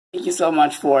Thank you so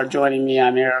much for joining me.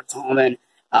 I'm Eric Tolman.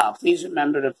 Please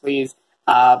remember to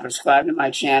subscribe to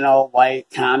my channel, like,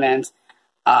 comment.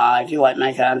 If you like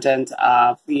my content,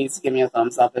 please give me a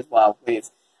thumbs up as well,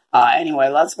 please. Anyway,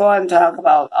 let's go ahead and talk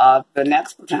about the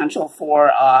next potential for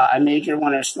a major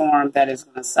winter storm that is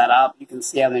going to set up. You can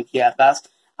see on the GFS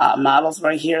models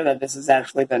right here that this is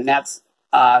actually the next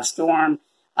storm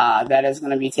that is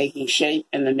going to be taking shape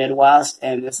in the Midwest,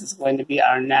 and this is going to be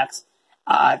our next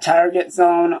target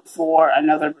zone for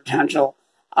another potential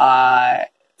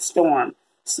storm.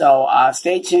 So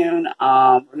stay tuned.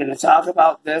 We're going to talk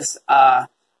about this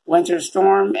winter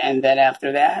storm, and then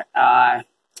after that,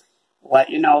 let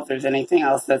you know if there's anything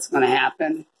else that's going to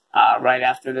happen right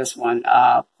after this one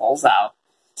pulls out.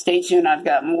 Stay tuned. I've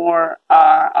got more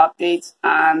updates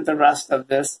on the rest of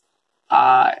this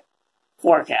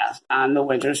forecast on the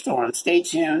winter storm. Stay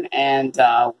tuned, and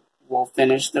we'll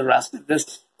finish the rest of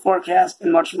this forecast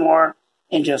and much more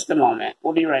in just a moment.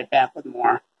 We'll be right back with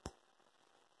more.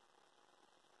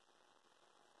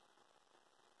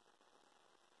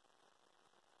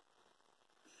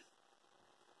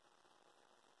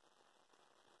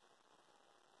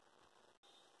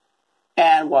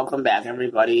 And welcome back,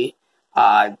 everybody.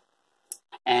 And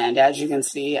as you can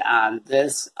see on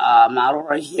this model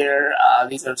right here,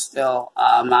 these are still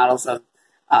models of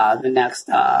the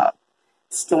next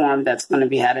storm that's going to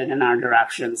be headed in our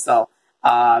direction. So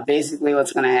basically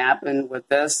what's going to happen with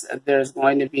this, there's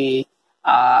going to be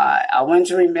a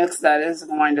wintry mix that is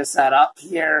going to set up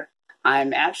here.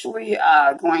 I'm actually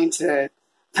going to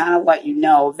kind of let you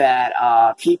know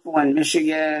that people in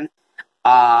Michigan,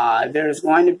 there's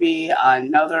going to be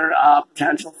another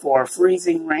potential for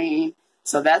freezing rain.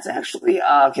 So that's actually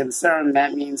a concern.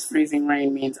 That means freezing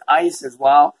rain means ice as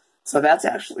well. So that's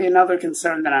actually another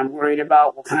concern that I'm worried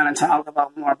about. We'll kind of talk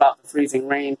about more about the freezing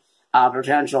rain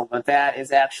potential, but that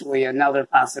is actually another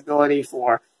possibility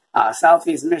for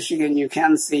southeast Michigan. You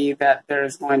can see that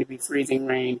there's going to be freezing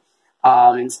rain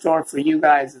in store for you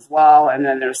guys as well. And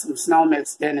then there's some snow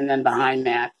mixed in, and then behind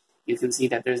that, you can see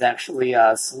that there's actually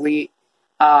sleet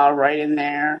right in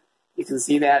there. You can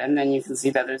see that, and then you can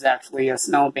see that there's actually a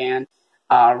snow band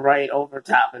right over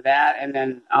top of that. And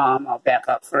then I'll back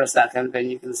up for a second. Then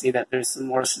you can see that there's some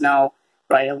more snow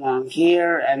right along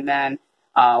here. And then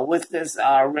with this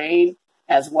rain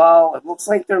as well, it looks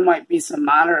like there might be some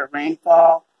moderate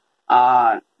rainfall,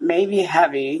 maybe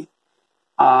heavy.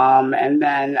 And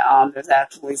then there's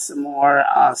actually some more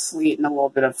sleet and a little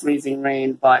bit of freezing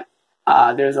rain. But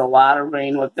there's a lot of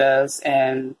rain with this,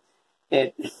 and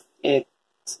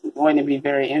it's going to be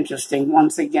very interesting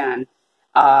once again.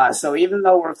 So even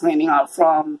though we're cleaning up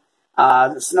from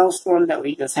the snowstorm that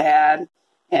we just had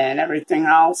and everything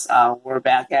else, we're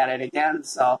back at it again.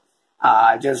 So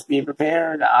just be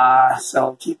prepared.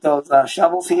 So keep those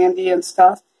shovels handy and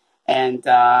stuff. And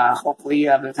hopefully you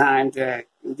have the time to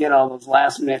get all those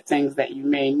last minute things that you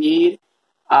may need.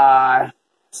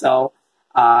 So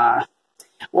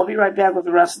we'll be right back with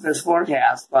the rest of this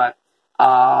forecast. But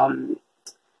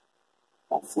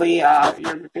hopefully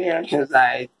you're prepared, because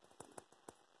I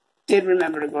did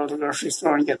remember to go to the grocery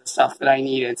store and get the stuff that I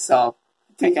needed, so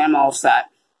I think I'm all set.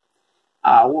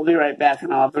 We'll be right back,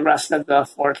 and I'll have the rest of the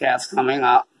forecast coming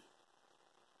up.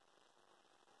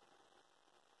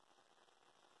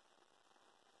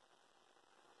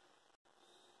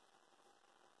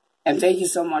 And thank you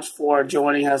so much for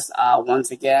joining us once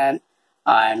again.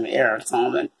 I'm Eric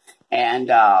Tolman,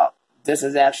 and this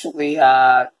is actually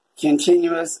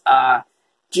continuous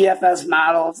GFS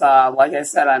models. Like I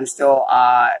said, I'm still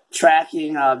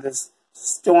tracking this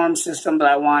storm system, but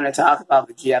I want to talk about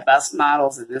the GFS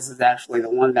models, and this is actually the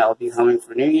one that will be coming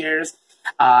for New Year's.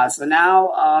 So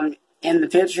now in the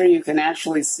picture, you can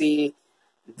actually see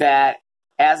that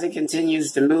as it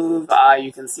continues to move,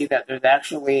 you can see that there's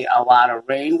actually a lot of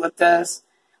rain with this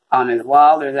as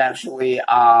well. There's actually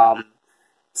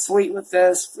sleet with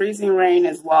this, freezing rain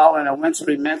as well, and a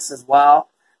wintry mix as well.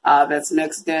 That's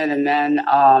mixed in, and then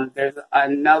there's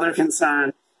another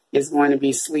concern is going to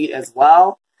be sleet as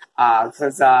well,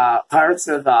 because parts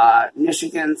of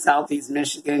Michigan, southeast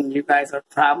Michigan, you guys are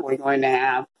probably going to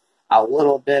have a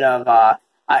little bit of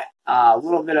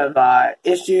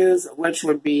issues, which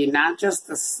would be not just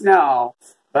the snow,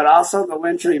 but also the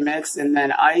wintry mix, and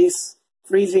then ice,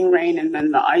 freezing rain, and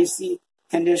then the icy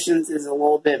conditions is a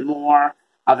little bit more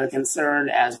of a concern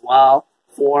as well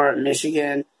for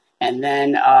Michigan. And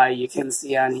then you can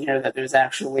see on here that there's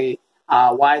actually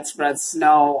widespread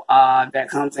snow that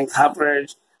comes in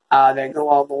coverage that go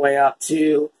all the way up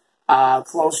to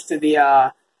close to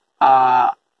the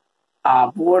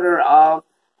border of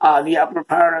the upper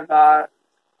part of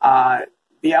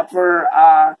the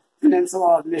upper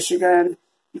peninsula of Michigan,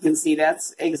 you can see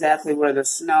that's exactly where the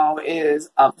snow is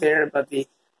up there. But the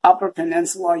upper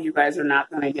peninsula, you guys are not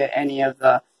going to get any of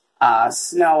the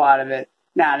snow out of it.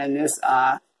 Not in this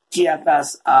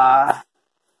GFS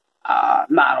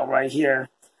model right here.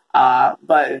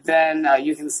 But then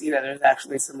you can see that there's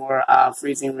actually some more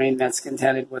freezing rain that's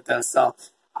contended with this. So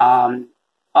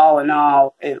all in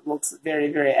all, it looks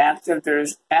very, very active.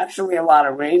 There's actually a lot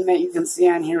of rain that you can see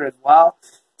on here as well.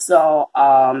 So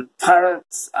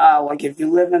parts, like if you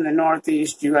live in the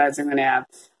Northeast, you guys are going to have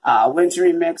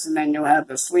wintry mix, and then you'll have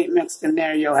the sleet mixed in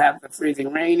there. You'll have the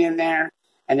freezing rain in there,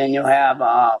 and then you'll have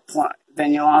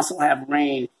you'll also have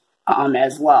rain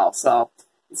as well. So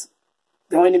it's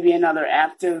going to be another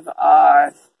active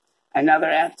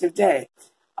day.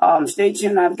 Stay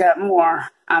tuned. I've got more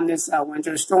on this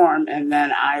winter storm, and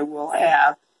then I will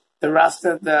have the rest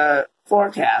of the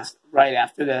forecast right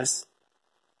after this.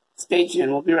 Stay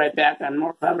tuned. We'll be right back on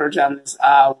more coverage on this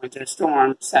winter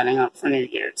storm setting up for New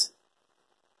Year's.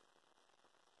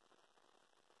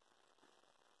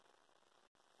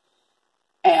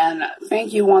 And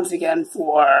thank you once again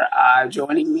for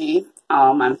joining me.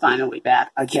 I'm finally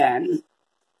back again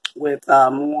with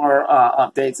more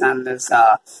updates on this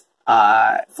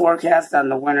forecast on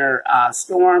the winter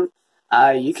storm.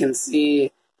 You can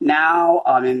see now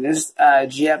in this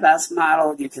GFS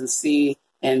model, you can see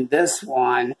in this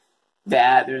one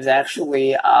that there's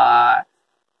actually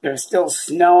there's still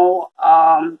snow,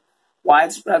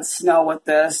 widespread snow with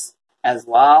this as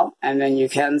well. And then you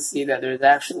can see that there's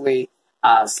actually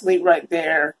sleet right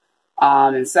there.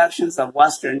 In sections of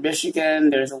western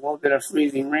Michigan, there's a little bit of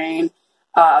freezing rain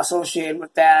associated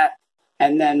with that.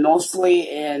 And then mostly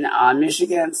in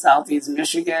Michigan, southeast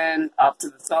Michigan, up to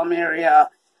the thumb area,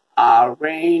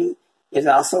 rain is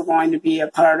also going to be a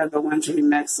part of the wintry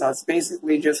mix. So it's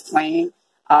basically just plain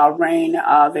rain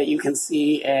that you can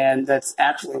see, and that's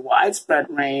actually widespread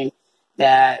rain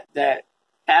that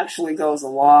actually goes a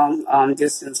long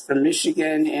distance from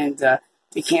Michigan into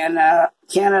Canada,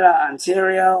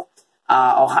 Ontario,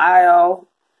 Ohio,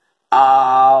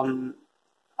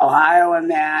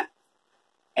 and that.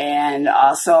 And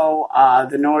also,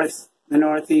 the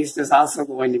Northeast is also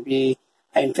going to be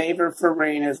in favor for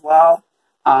rain as well.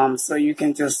 So you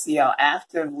can just see how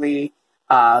actively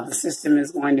the system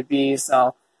is going to be.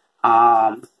 So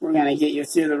we're going to get you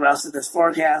through the rest of this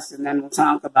forecast, and then we'll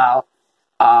talk about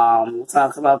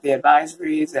the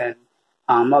advisories and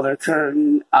other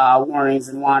current warnings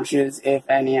and watches, if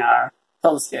any are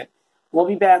posted. We'll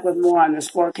be back with more on this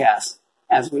forecast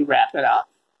as we wrap it up.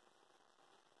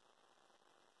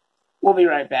 We'll be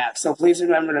right back. So please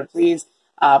remember to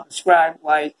subscribe,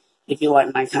 like. If you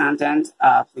like my content,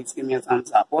 please give me a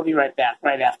thumbs up. We'll be right back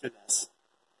right after this.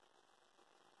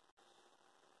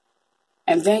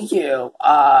 And thank you.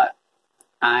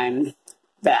 I'm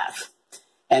back.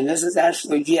 And this is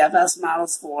actually GFS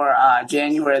models for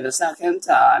January the 2nd.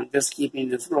 I'm just keeping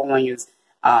this rolling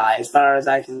as far as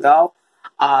I can go.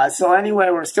 So anyway,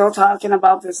 we're still talking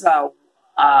about this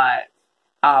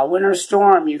winter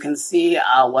storm. You can see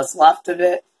what's left of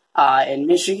it. In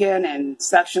Michigan and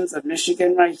sections of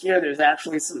Michigan right here, there's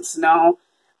actually some snow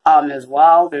as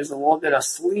well. There's a little bit of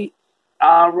sleet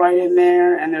right in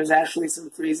there, and there's actually some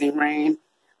freezing rain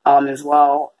as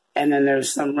well. And then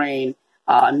there's some rain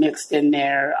mixed in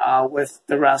there with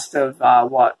the rest of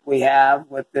what we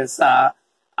have with this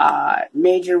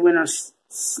major winter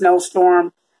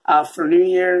snowstorm for New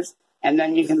Year's. And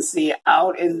then you can see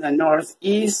out in the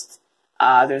Northeast,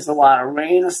 there's a lot of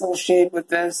rain associated with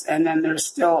this, and then there's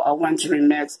still a wintry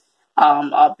mix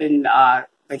up in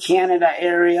the Canada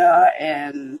area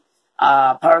and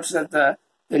parts of the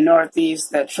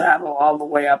Northeast that travel all the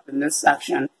way up in this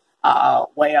section,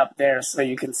 way up there. So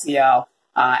you can see how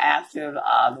active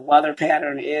the weather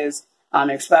pattern is,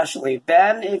 especially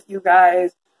then. If you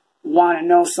guys want to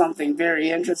know something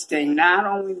very interesting, not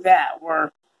only that,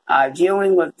 we're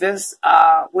dealing with this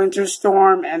winter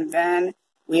storm, and then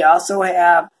we also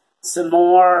have some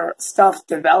more stuff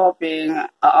developing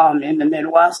in the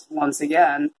Midwest once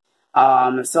again.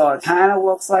 So it kind of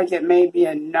looks like it may be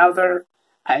another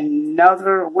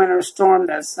winter storm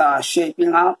that's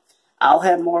shaping up. I'll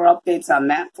have more updates on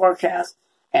that forecast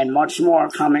and much more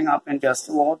coming up in just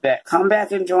a little bit. Come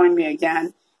back and join me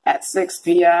again at 6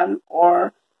 p.m.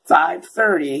 or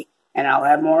 5:30, and I'll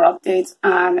have more updates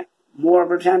on more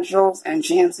potentials and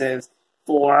chances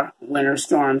for winter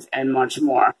storms and much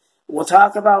more. We'll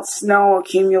talk about snow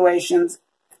accumulations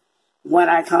when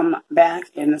I come back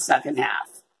in the second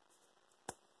half.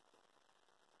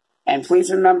 And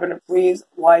please remember to please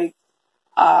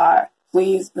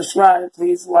subscribe,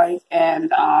 please like,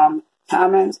 and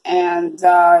comment, and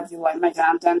if you like my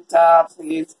content,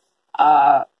 please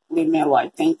leave me a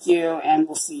like. Thank you, and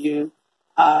we'll see you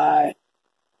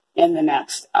in the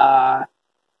next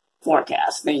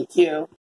forecast. Thank you.